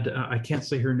had, I can't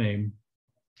say her name.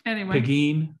 Anyway.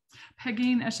 Pegeen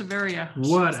Echeverria.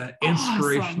 What an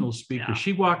inspirational speaker. Yeah.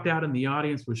 She walked out in the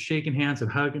audience, was shaking hands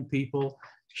and hugging people.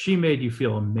 She made you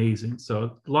feel amazing.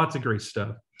 So lots of great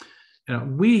stuff.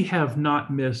 We have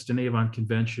not missed an Avon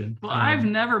convention. Well, I've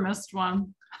never missed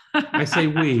one. I say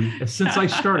we. Since I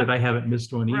started, I haven't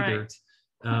missed one either.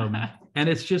 And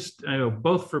it's just,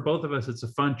 for both of us, it's a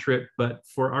fun trip, but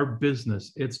for our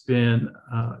business, it's been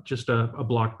just a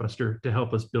blockbuster to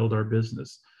help us build our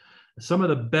business. Some of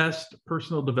the best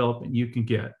personal development you can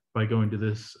get by going to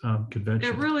this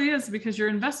convention. It really is, because you're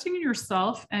investing in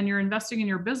yourself and you're investing in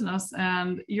your business,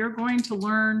 and you're going to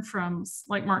learn from,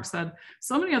 like Mark said,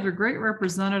 so many other great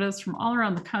representatives from all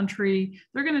around the country.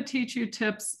 They're going to teach you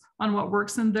tips on what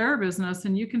works in their business,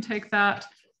 and you can take that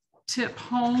tip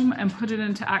home and put it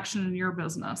into action in your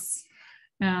business.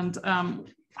 And I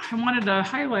wanted to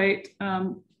highlight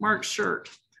Mark's shirt.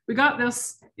 We got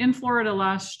this in Florida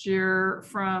last year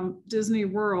from Disney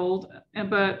World,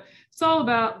 but it's all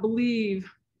about believe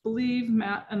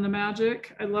and the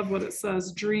magic. I love what it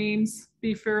says: dreams,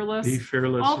 be fearless. Be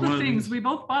fearless. All the things. We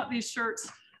both bought these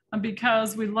shirts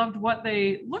because we loved what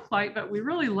they looked like, but we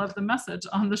really loved the message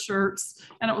on the shirts.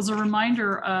 And it was a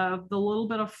reminder of the little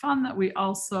bit of fun that we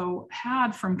also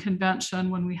had from convention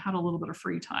when we had a little bit of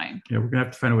free time. Yeah, we're gonna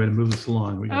have to find a way to move this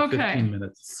along. We got 15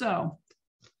 minutes. So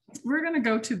we're going to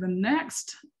go to the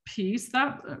next piece,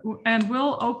 and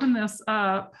we'll open this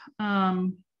up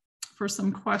for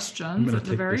some questions at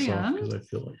the very end. I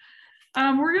feel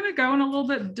like we're going to go in a little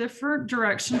bit different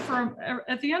direction.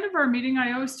 At the end of our meeting,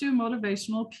 I always do a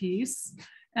motivational piece,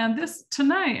 and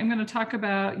tonight I'm going to talk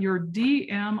about your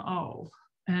DMO,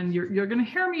 and you're going to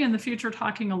hear me in the future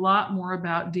talking a lot more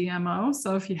about DMO.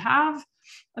 So if you have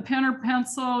a pen or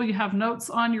pencil, you have notes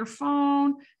on your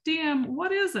phone,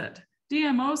 what is it?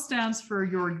 DMO stands for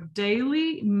your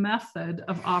daily method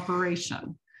of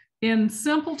operation. In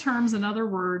simple terms, in other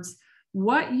words,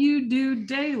 what you do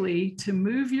daily to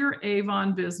move your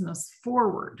Avon business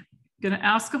forward. I'm going to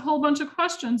ask a whole bunch of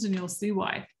questions and you'll see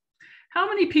why. How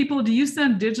many people do you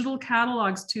send digital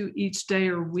catalogs to each day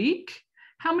or week?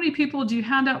 How many people do you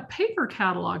hand out paper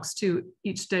catalogs to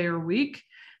each day or week?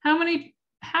 How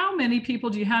many people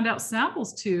do you hand out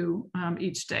samples to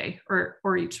each day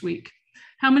or each week?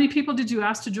 How many people did you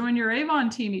ask to join your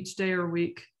Avon team each day or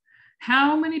week?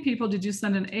 How many people did you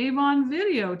send an Avon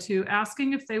video to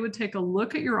asking if they would take a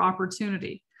look at your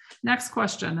opportunity? Next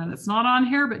question, and it's not on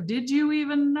here, but did you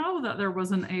even know that there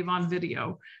was an Avon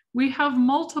video? We have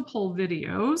multiple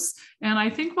videos, and I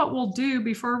think what we'll do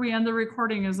before we end the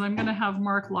recording is I'm going to have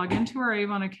Mark log into our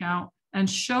Avon account and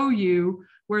show you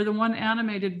where the one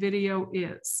animated video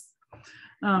is.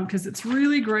 Because it's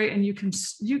really great, and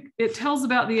it tells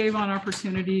about the Avon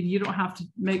opportunity, and you don't have to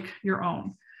make your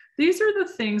own. These are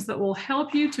the things that will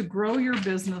help you to grow your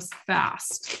business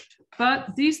fast.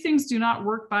 But these things do not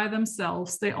work by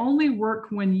themselves. They only work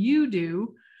when you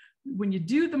do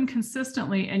them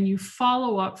consistently and you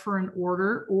follow up for an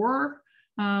order, or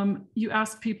you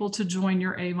ask people to join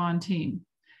your Avon team.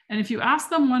 And if you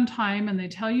ask them one time and they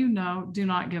tell you no, do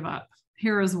not give up.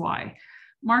 Here is why.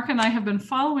 Mark and I have been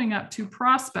following up to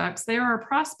prospects. They are a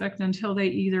prospect until they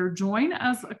either join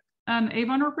as an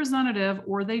Avon representative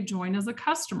or they join as a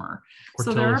customer.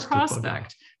 So they're a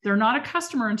prospect. They're not a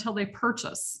customer until they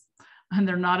purchase. And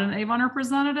they're not an Avon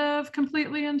representative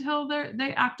completely until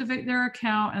they activate their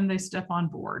account and they step on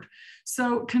board.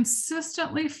 So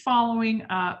consistently following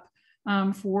up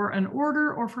for an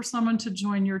order or for someone to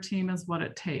join your team is what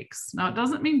it takes. Now, it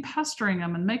doesn't mean pestering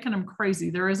them and making them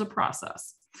crazy. There is a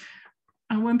process.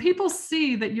 And when people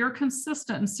see that you're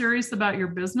consistent and serious about your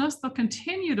business, they'll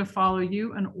continue to follow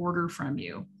you and order from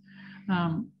you.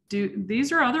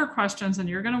 These are other questions, and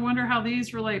you're going to wonder how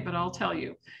these relate, but I'll tell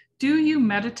you. Do you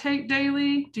meditate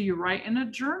daily? Do you write in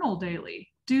a journal daily?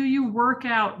 Do you work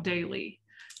out daily?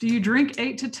 Do you drink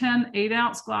 8 to 10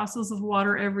 8-ounce glasses of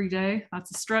water every day?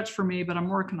 That's a stretch for me, but I'm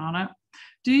working on it.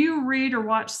 Do you read or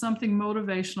watch something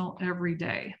motivational every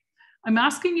day? I'm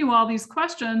asking you all these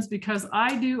questions because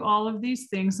I do all of these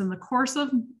things in the course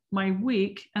of my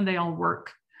week, and they all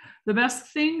work. The best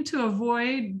thing to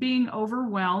avoid being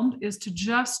overwhelmed is to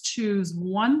just choose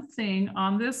one thing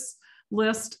on this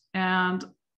list and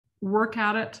work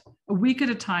at it a week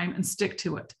at a time and stick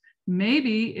to it.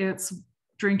 Maybe it's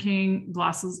drinking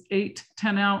glasses, 8 to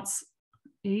 10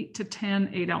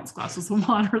 8-ounce glasses of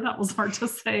water. That was hard to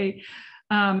say,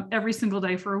 every single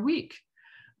day for a week.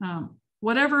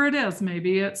 Whatever it is,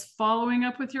 maybe it's following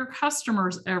up with your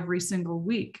customers every single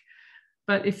week.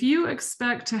 But if you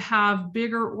expect to have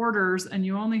bigger orders and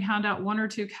you only hand out 1 or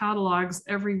 2 catalogs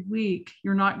every week,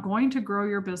 you're not going to grow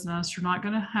your business. You're not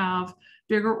going to have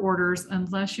bigger orders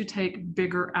unless you take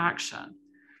bigger action.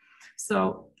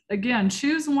 So again,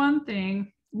 choose one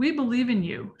thing. We believe in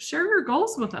you. Share your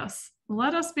goals with us.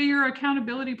 Let us be your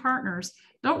accountability partners.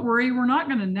 Don't worry, we're not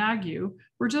going to nag you.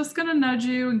 We're just going to nudge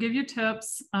you and give you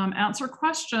tips, answer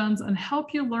questions, and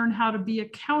help you learn how to be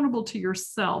accountable to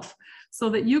yourself so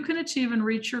that you can achieve and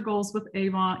reach your goals with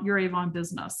Avon, your Avon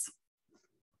business.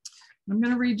 I'm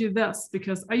going to read you this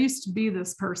because I used to be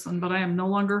this person, but I am no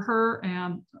longer her,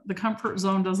 and the comfort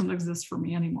zone doesn't exist for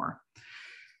me anymore.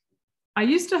 I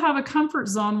used to have a comfort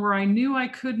zone where I knew I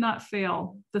could not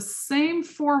fail. The same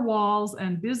four walls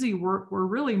and busy work were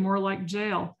really more like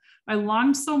jail. I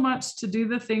longed so much to do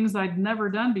the things I'd never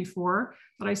done before,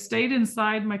 but I stayed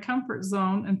inside my comfort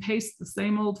zone and paced the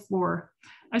same old floor.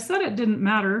 I said it didn't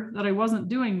matter, that I wasn't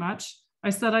doing much.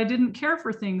 I said I didn't care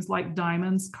for things like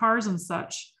diamonds, cars, and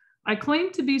such. I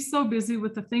claimed to be so busy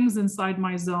with the things inside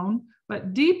my zone,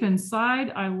 but deep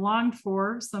inside, I longed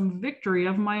for some victory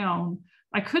of my own.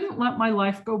 I couldn't let my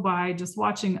life go by just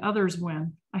watching others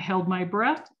win. I held my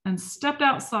breath and stepped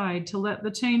outside to let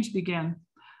the change begin.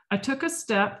 I took a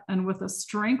step, and with a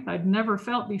strength I'd never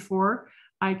felt before,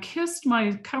 I kissed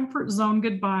my comfort zone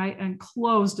goodbye and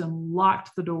closed and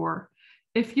locked the door.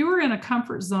 If you are in a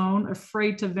comfort zone,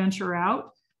 afraid to venture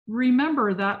out,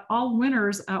 remember that all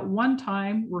winners at one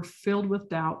time were filled with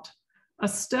doubt. A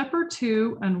step or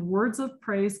two and words of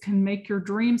praise can make your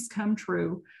dreams come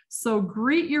true. So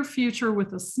greet your future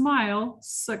with a smile.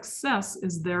 Success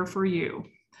is there for you.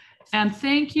 And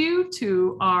thank you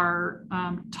to our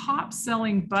top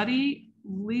selling buddy,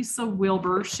 Lisa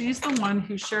Wilbur. She's the one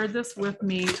who shared this with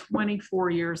me 24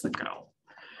 years ago.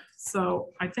 So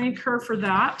I thank her for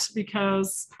that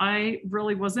because I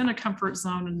really was in a comfort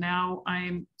zone, and now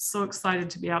I'm so excited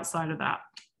to be outside of that.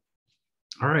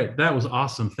 All right, that was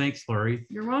awesome. Thanks, Lori.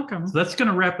 You're welcome. So that's going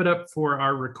to wrap it up for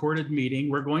our recorded meeting.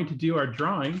 We're going to do our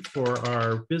drawing for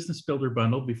our Business Builder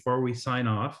Bundle before we sign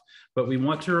off, but we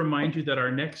want to remind you that our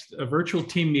next virtual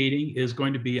team meeting is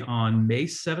going to be on May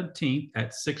 17th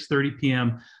at 6:30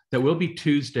 p.m. That will be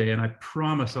Tuesday, and I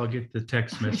promise I'll get the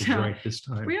text message right this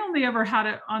time. We only ever had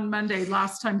it on Monday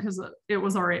last time because it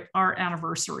was our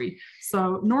anniversary.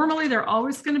 So normally they're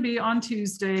always going to be on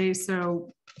Tuesday,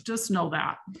 so just know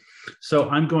that. So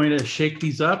I'm going to shake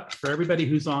these up for everybody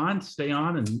who's on. Stay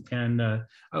on, and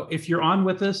if you're on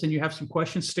with us and you have some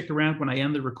questions, stick around. When I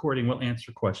end the recording, we'll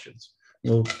answer questions.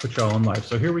 We'll put y'all on live.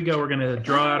 So here we go. We're going to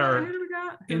draw out our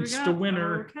Insta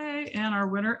winner. Okay, and our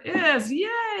winner is,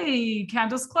 yay,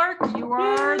 Candace Clark. You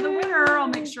are the winner. I'll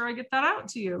make sure I get that out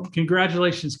to you.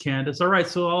 Congratulations, Candace. All right,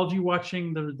 so all of you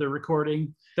watching the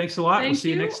recording, thanks a lot. We'll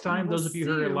see you next time. Those of you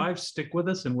who are live, stick with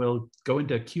us, and we'll go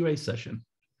into a QA session.